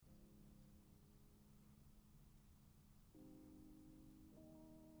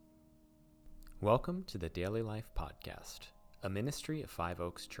Welcome to the Daily Life Podcast, a ministry of Five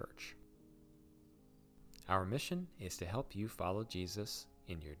Oaks Church. Our mission is to help you follow Jesus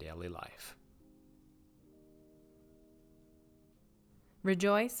in your daily life.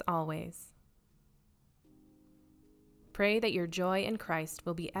 Rejoice always. Pray that your joy in Christ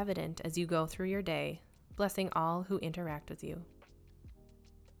will be evident as you go through your day, blessing all who interact with you.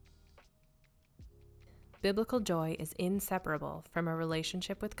 Biblical joy is inseparable from a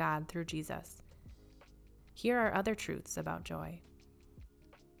relationship with God through Jesus. Here are other truths about joy.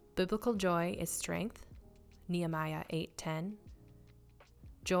 Biblical joy is strength, Nehemiah 8:10.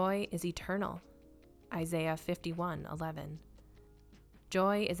 Joy is eternal, Isaiah 51:11.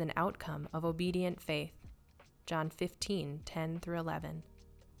 Joy is an outcome of obedient faith, John 15:10-11.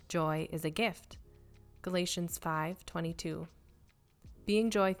 Joy is a gift, Galatians 5:22. Being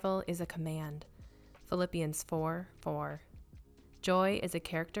joyful is a command, Philippians 4:4. Joy is a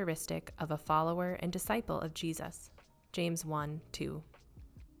characteristic of a follower and disciple of Jesus, James 1:2.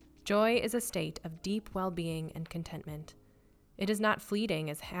 Joy is a state of deep well-being and contentment. It is not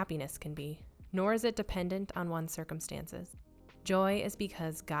fleeting as happiness can be, nor is it dependent on one's circumstances. Joy is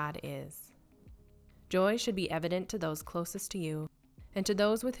because God is. Joy should be evident to those closest to you and to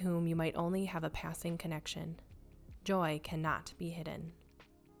those with whom you might only have a passing connection. Joy cannot be hidden.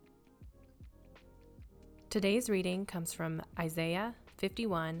 Today's reading comes from Isaiah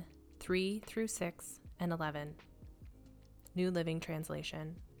 51, 3-6 and 11. New Living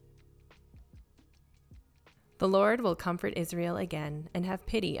Translation. The Lord will comfort Israel again and have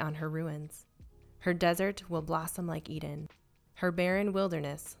pity on her ruins. Her desert will blossom like Eden, her barren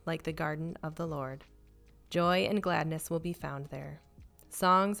wilderness like the garden of the Lord. Joy and gladness will be found there.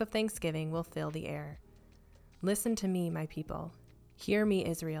 Songs of thanksgiving will fill the air. Listen to me, my people. Hear me,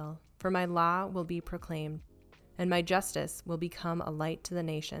 Israel, for my law will be proclaimed, and my justice will become a light to the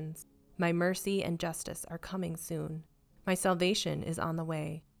nations. My mercy and justice are coming soon. My salvation is on the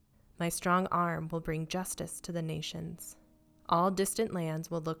way. My strong arm will bring justice to the nations. All distant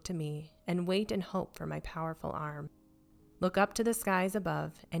lands will look to me and wait in hope for my powerful arm. Look up to the skies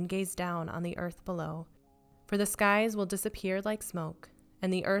above and gaze down on the earth below, for the skies will disappear like smoke,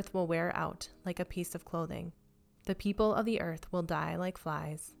 and the earth will wear out like a piece of clothing. The people of the earth will die like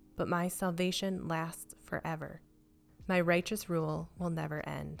flies, but my salvation lasts forever. My righteous rule will never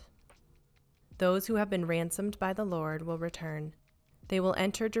end. Those who have been ransomed by the Lord will return. They will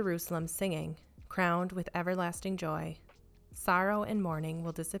enter Jerusalem singing, crowned with everlasting joy. Sorrow and mourning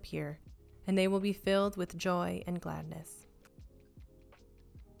will disappear, and they will be filled with joy and gladness.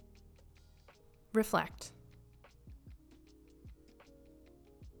 Reflect.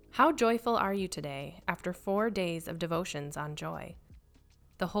 How joyful are you today after 4 days of devotions on joy?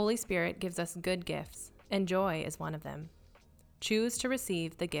 The Holy Spirit gives us good gifts, and joy is one of them. Choose to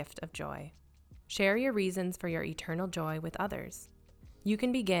receive the gift of joy. Share your reasons for your eternal joy with others. You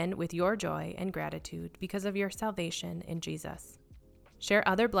can begin with your joy and gratitude because of your salvation in Jesus. Share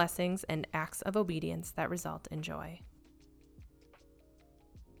other blessings and acts of obedience that result in joy.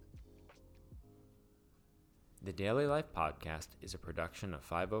 The Daily Life Podcast is a production of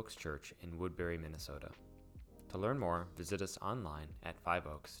Five Oaks Church in Woodbury, Minnesota. To learn more, visit us online at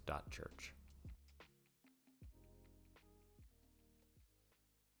fiveoaks.church.